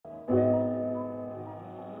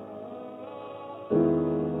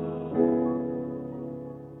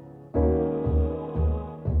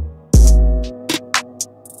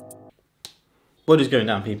What is going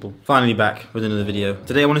down, people? Finally back with another video.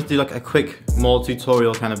 Today I wanted to do like a quick, more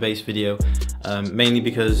tutorial kind of based video, mainly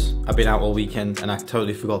because I've been out all weekend and I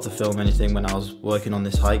totally forgot to film anything when I was working on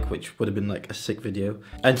this hike, which would have been like a sick video.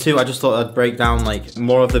 And two, I just thought I'd break down like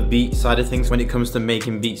more of the beat side of things when it comes to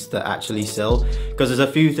making beats that actually sell, because there's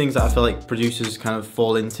a few things that I feel like producers kind of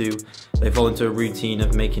fall into. They fall into a routine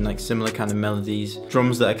of making like similar kind of melodies,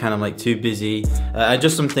 drums that are kind of like too busy, and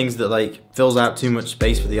just some things that like fills out too much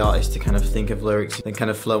space for the artist to kind of think of lyrics and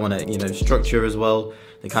kind of flow on it, you know, structure as well,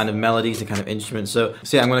 the kind of melodies, the kind of instruments. So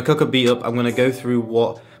yeah, I'm gonna cook a beat up, I'm gonna go through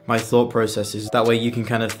what my thought process is. That way you can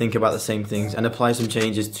kind of think about the same things and apply some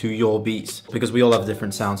changes to your beats, because we all have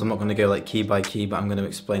different sounds. I'm not gonna go like key by key, but I'm gonna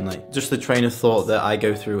explain like just the train of thought that I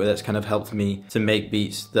go through that's kind of helped me to make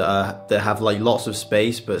beats that have like lots of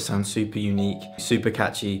space but sound super unique, super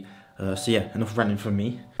catchy. So yeah, enough ranting from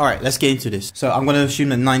me. Alright, let's get into this. So I'm gonna assume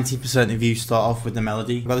that 90% of you start off with the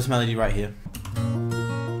melody. I've got this melody right here.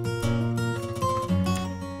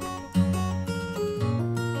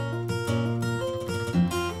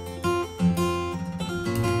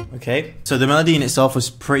 Okay, so the melody in itself was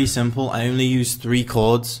pretty simple. I only used 3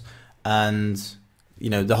 chords, and you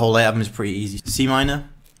know, the whole album is pretty easy. C minor,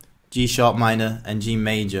 G sharp minor, and G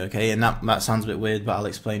major. Okay, and that sounds a bit weird, but I'll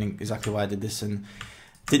explain exactly why I did this, and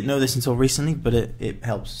didn't know this until recently, but it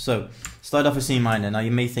helps. So start off with C minor. Now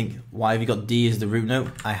you may think, why have you got D as the root note?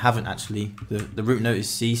 I haven't actually. The root note is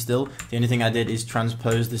C still. The only thing I did is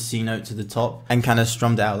transpose the C note to the top and kind of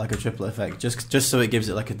strummed it out like a triplet effect, just so it gives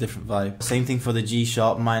it like a different vibe. Same thing for the G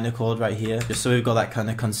sharp minor chord right here, just so we've got that kind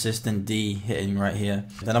of consistent D hitting right here.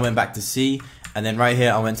 Then I went back to C, and then right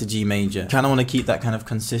here I went to G major. Kind of want to keep that kind of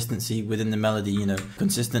consistency within the melody, you know,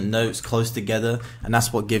 consistent notes close together, and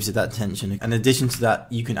that's what gives it that tension. In addition to that,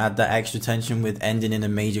 you can add that extra tension with ending in a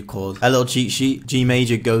major chord. A little cheat sheet, G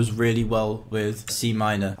major goes really well with C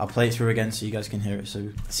minor. I'll play it through again so you guys can hear it. So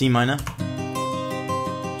C minor,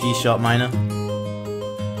 G sharp minor,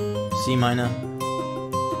 C minor,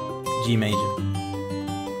 G major.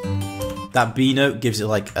 That B note gives it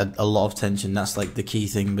like a lot of tension. That's like the key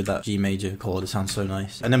thing with that G major chord. It sounds so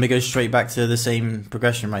nice. And then we go straight back to the same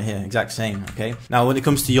progression right here, exact same, okay? Now when it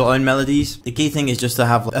comes to your own melodies, the key thing is just to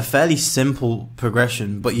have a fairly simple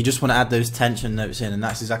progression, but you just want to add those tension notes in, and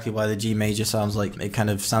that's exactly why the G major sounds like, it kind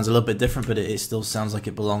of sounds a little bit different, but it still sounds like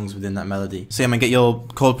it belongs within that melody. So I'm gonna get your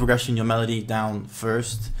chord progression, your melody down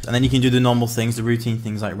first, and then you can do the normal things, the routine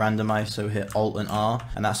things like randomize, so hit Alt and R,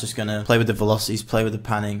 and that's just gonna play with the velocities, play with the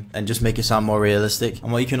panning, and just make it sound more realistic.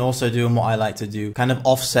 And what you can also do, and what I like to do, kind of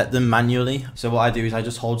offset them manually. So what I do is I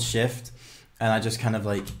just hold shift and I just kind of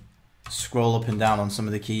like scroll up and down on some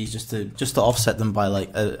of the keys just to offset them by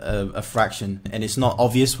like a fraction. And it's not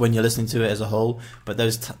obvious when you're listening to it as a whole, but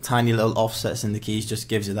those tiny little offsets in the keys just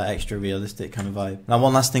gives it that extra realistic kind of vibe. Now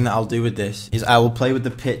one last thing that I'll do with this is I will play with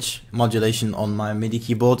the pitch modulation on my MIDI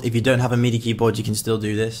keyboard. If you don't have a MIDI keyboard, you can still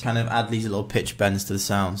do this. Kind of add these little pitch bends to the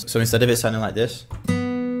sounds. So instead of it sounding like this,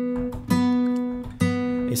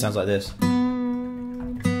 it sounds like this.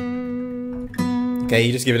 Okay,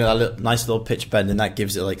 you're just giving it a nice little pitch bend, and that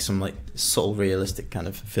gives it like some like subtle realistic kind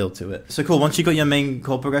of feel to it. So cool, once you got your main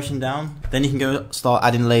chord progression down, then you can go start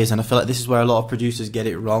adding layers. And I feel like this is where a lot of producers get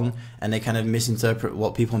it wrong, and they kind of misinterpret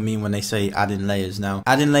what people mean when they say adding layers. Now,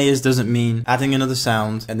 adding layers doesn't mean adding another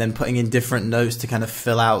sound and then putting in different notes to kind of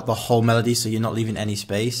fill out the whole melody so you're not leaving any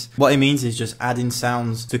space. What it means is just adding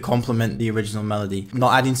sounds to complement the original melody.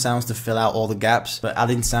 Not adding sounds to fill out all the gaps, but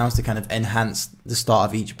adding sounds to kind of enhance the start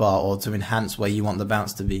of each bar, or to enhance where you want the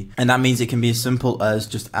bounce to be. And that means it can be as simple as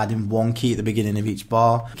just adding one key at the beginning of each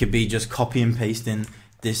bar. It could be just copy and pasting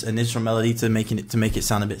this initial melody to make it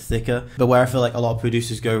sound a bit thicker. But where I feel like a lot of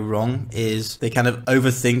producers go wrong is they kind of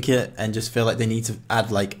overthink it and just feel like they need to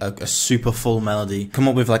add like a super full melody, come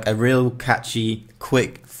up with like a real catchy,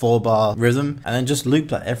 quick 4-bar rhythm, and then just loop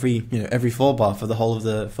that every 4 bar for the whole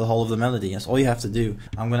of the melody. That's all you have to do.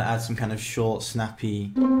 I'm gonna add some kind of short,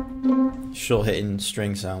 snappy, short hitting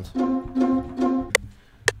string sound.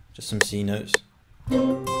 Just some C notes.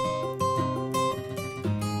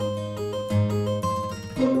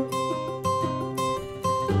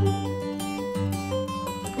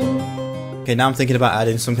 Okay, now I'm thinking about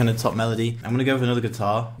adding some kind of top melody. I'm gonna go with another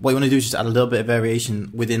guitar. What you wanna do is just add a little bit of variation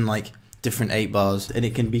within like different 8 bars, and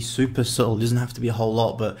it can be super subtle. It doesn't have to be a whole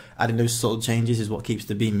lot, but adding those subtle changes is what keeps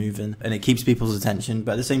the beat moving, and it keeps people's attention,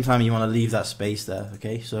 but at the same time you want to leave that space there.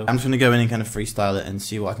 Okay, so I'm just going to go in and kind of freestyle it and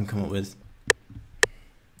see what I can come up with.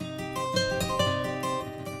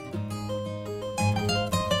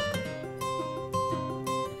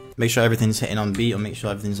 Make sure everything's hitting on beat, or make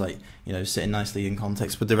sure everything's like, you know, sitting nicely in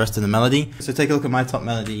context with the rest of the melody. So take a look at my top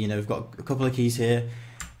melody. You know, we've got a couple of keys here.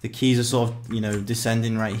 The keys are sort of, you know,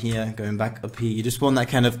 descending right here, going back up here. You just want that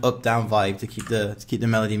kind of up-down vibe to keep the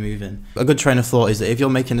melody moving. A good train of thought is that if you're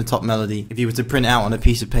making a top melody, if you were to print it out on a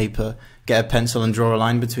piece of paper, get a pencil and draw a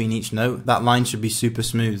line between each note, that line should be super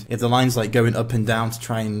smooth. If the line's like going up and down to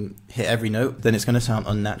try and hit every note, then it's going to sound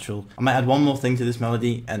unnatural. I might add one more thing to this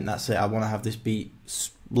melody, and that's it. I want to have this beat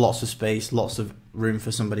lots of space, lots of room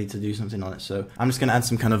for somebody to do something on it. So I'm just going to add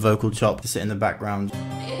some kind of vocal chop to sit in the background.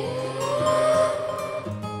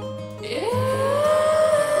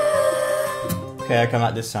 Okay, I kind of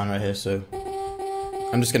like this sound right here, so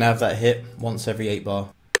I'm just going to have that hit once every 8 bar.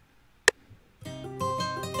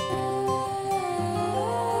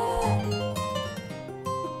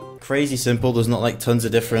 Crazy simple, there's not like tons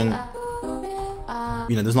of different,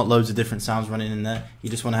 you know, there's not loads of different sounds running in there. You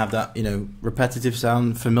just want to have that, you know, repetitive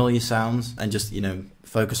sound, familiar sounds, and just, you know,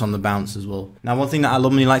 focus on the bounce as well. Now, one thing that I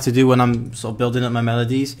normally like to do when I'm sort of building up my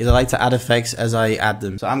melodies is I like to add effects as I add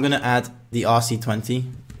them. So I'm going to add the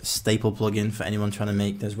RC20 staple plugin for anyone trying to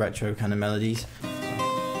make those retro kind of melodies.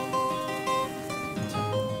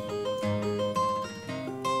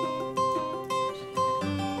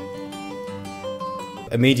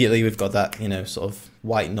 Immediately we've got that, you know, sort of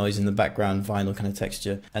white noise in the background, vinyl kind of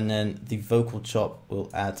texture, and then the vocal chop we'll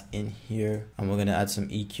add in here, and we're going to add some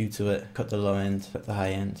EQ to it, cut the low end, cut the high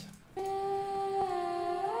end,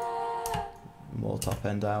 more top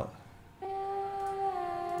end out.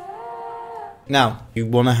 Now, you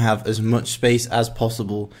want to have as much space as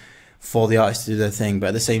possible for the artist to do their thing, but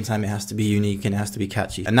at the same time it has to be unique and it has to be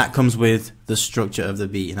catchy, and that comes with the structure of the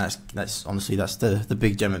beat, and that's honestly that's the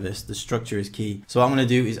big gem of this. The structure is key. So what I'm going to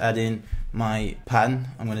do is add in my pattern.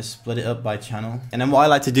 I'm going to split it up by channel, and then what I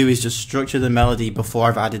like to do is just structure the melody before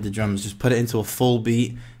I've added the drums. Just put it into a full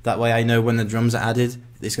beat, that way I know when the drums are added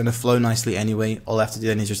it's going to flow nicely anyway. All I have to do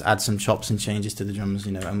then is just add some chops and changes to the drums,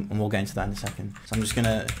 you know, and we'll get into that in a second. So I'm just going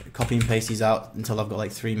to copy and paste these out until I've got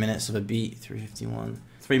like 3 minutes of a beat. 3:51.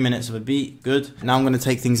 3 minutes of a beat, good. Now I'm going to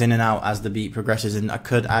take things in and out as the beat progresses, and I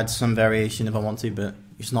could add some variation if I want to, but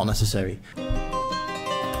it's not necessary. So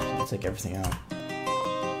I'll take everything out.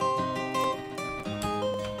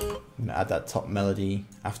 I'm going to add that top melody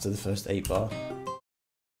after the first 8 bar.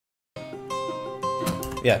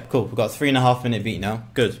 Yeah, cool. We've got a 3.5 minute beat now.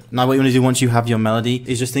 Good. Now what you want to do once you have your melody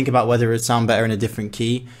is just think about whether it would sound better in a different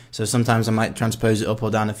key. So sometimes I might transpose it up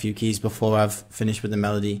or down a few keys before I've finished with the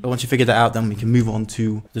melody. But once you figure that out, then we can move on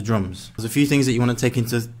to the drums. There's a few things that you want to take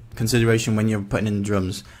into consideration when you're putting in the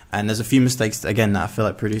drums, and there's a few mistakes again that I feel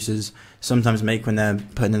like producers sometimes make when they're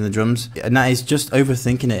putting in the drums, and that is just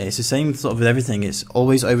overthinking it. It's the same sort of with everything. It's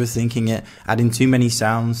always overthinking it, adding too many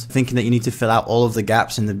sounds, thinking that you need to fill out all of the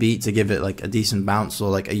gaps in the beat to give it like a decent bounce or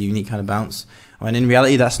like a unique kind of bounce, when in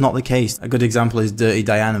reality that's not the case. A good example is Dirty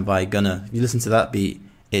Diana by Gunna. If you listen to that beat,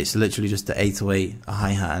 it's literally just the 808, a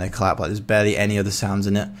hi-hat and a clap. Like there's barely any other sounds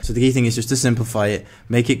in it. So the key thing is just to simplify it,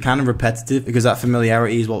 make it kind of repetitive, because that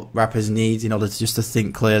familiarity is what rappers need in order to just to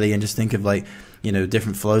think clearly and just think of like, you know,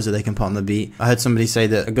 different flows that they can put on the beat. I heard somebody say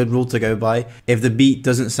that a good rule to go by, if the beat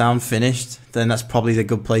doesn't sound finished, then that's probably the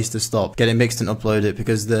good place to stop. Get it mixed and upload it,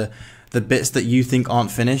 because the bits that you think aren't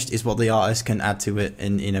finished is what the artist can add to it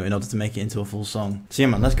in, you know, in order to make it into a full song. So yeah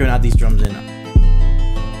man, let's go and add these drums in.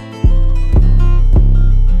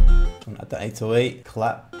 Add the 808,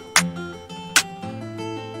 clap,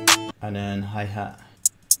 and then hi-hat.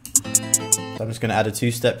 So I'm just going to add a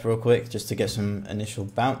 2-step real quick just to get some initial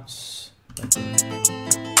bounce.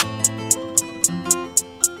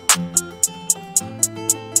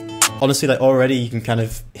 Honestly, like already you can kind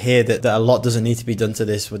of hear that a lot doesn't need to be done to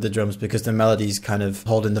this with the drums, because the melody's kind of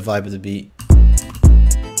holding the vibe of the beat.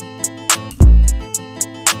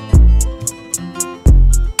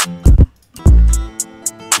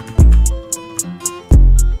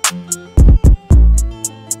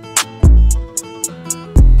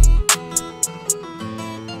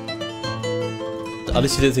 I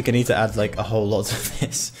honestly don't think I need to add like a whole lot to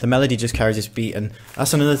this. The melody just carries this beat, and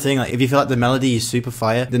that's another thing. Like if you feel like the melody is super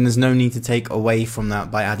fire, then there's no need to take away from that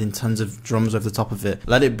by adding tons of drums over the top of it.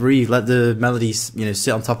 Let it breathe, let the melody, you know,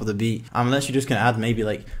 sit on top of the beat. Unless you're just gonna add maybe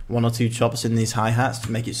like 1 or 2 chops in these hi-hats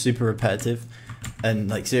to make it super repetitive, and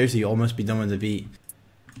like seriously, you'll almost be done with the beat.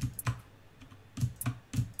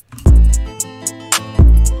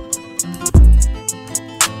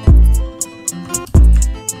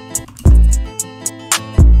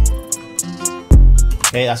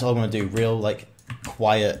 Okay, that's all I'm gonna do. Real like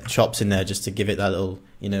quiet chops in there just to give it that little,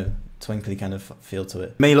 you know, twinkly kind of feel to it.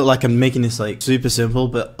 It may look like I'm making this like super simple,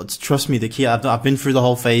 but trust me, the key, I've been through the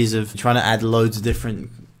whole phase of trying to add loads of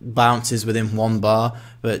different bounces within 1 bar,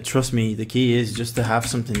 but trust me, the key is just to have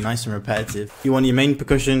something nice and repetitive. You want your main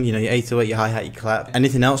percussion, you know, your 808, your hi-hat, your clap.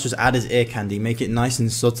 Anything else, just add as ear candy. Make it nice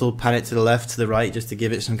and subtle, pan it to the left, to the right, just to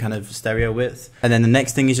give it some kind of stereo width. And then the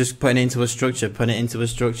next thing is just putting it into a structure. Putting it into a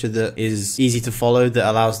structure that is easy to follow, that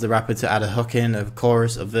allows the rapper to add a hook in, a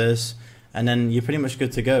chorus, a verse, and then you're pretty much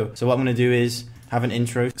good to go. So what I'm going to do is have an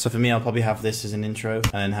intro. So for me, I'll probably have this as an intro, and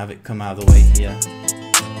then have it come out of the way here.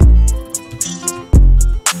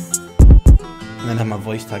 And then have my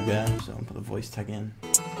voice tag there, so I'll put the voice tag in.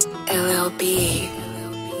 LLB.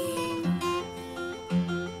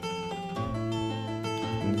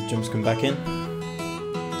 And the drums come back in.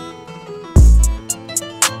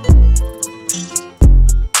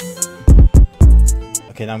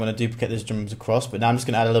 Okay, now I'm going to duplicate those drums across, but now I'm just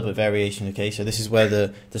going to add a little bit of variation, okay? So this is where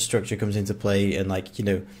the structure comes into play, and like, you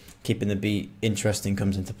know, keeping the beat interesting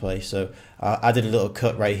comes into play. So I did a little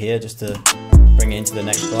cut right here just to bring it into the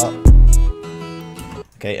next part.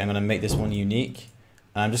 Okay, I'm gonna make this one unique.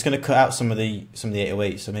 And I'm just gonna cut out some of the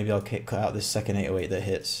 808. So maybe I'll cut out this second 808 that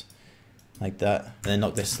hits like that, and then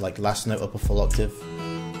knock this like last note up a full octave.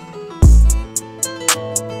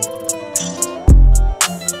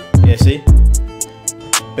 Yeah, see?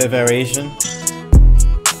 Bit of variation.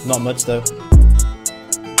 Not much though.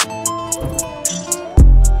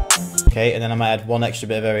 Okay, and then I might add one extra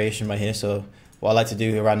bit of variation right here. So what I like to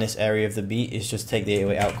do around this area of the beat is just take the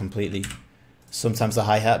 808 out completely. Sometimes the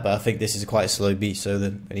hi-hat, but I think this is quite a slow beat, so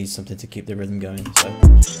that I need something to keep the rhythm going. So.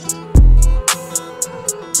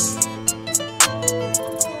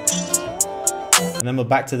 And then we're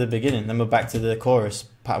back to the beginning, then we're back to the chorus,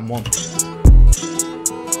 pattern 1.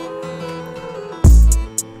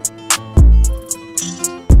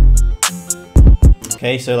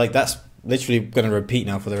 Okay, so like that's literally going to repeat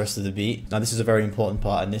now for the rest of the beat. Now this is a very important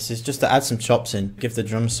part, and this is just to add some chops in, give the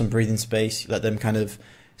drums some breathing space, let them kind of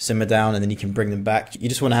simmer down, and then you can bring them back. You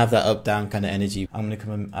just want to have that up down kind of energy. I'm going to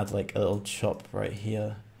come and add like a little chop right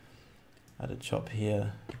here, add a chop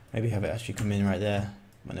here, maybe have it actually come in right there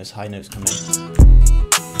when those high notes come in.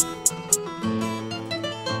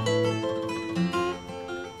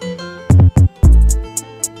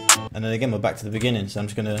 And then again we're back to the beginning, so I'm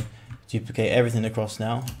just going to duplicate everything across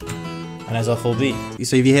now, and there's our full beat.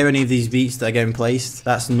 So if you hear any of these beats that are getting placed,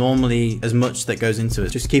 that's normally as much that goes into it.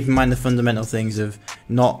 Just keep in mind the fundamental things of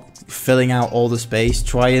not filling out all the space.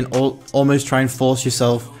 Try and almost try and force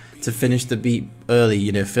yourself to finish the beat early.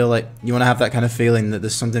 You know, feel like you want to have that kind of feeling that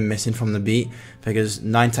there's something missing from the beat, because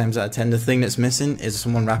 9 times out of 10 the thing that's missing is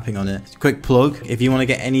someone rapping on it. Quick plug, if you want to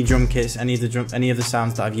get any drum kits, any of the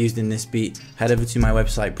sounds that I've used in this beat, head over to my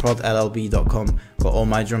website prodllb.com. got all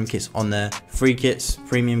my drum kits on there, free kits,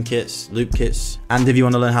 premium kits, loop kits. And if you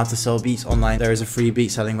want to learn how to sell beats online, there is a free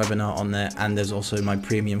beat selling webinar on there, and there's also my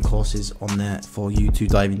premium courses on there for you to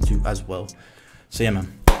dive into as well. So yeah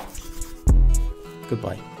man,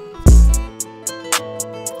 goodbye.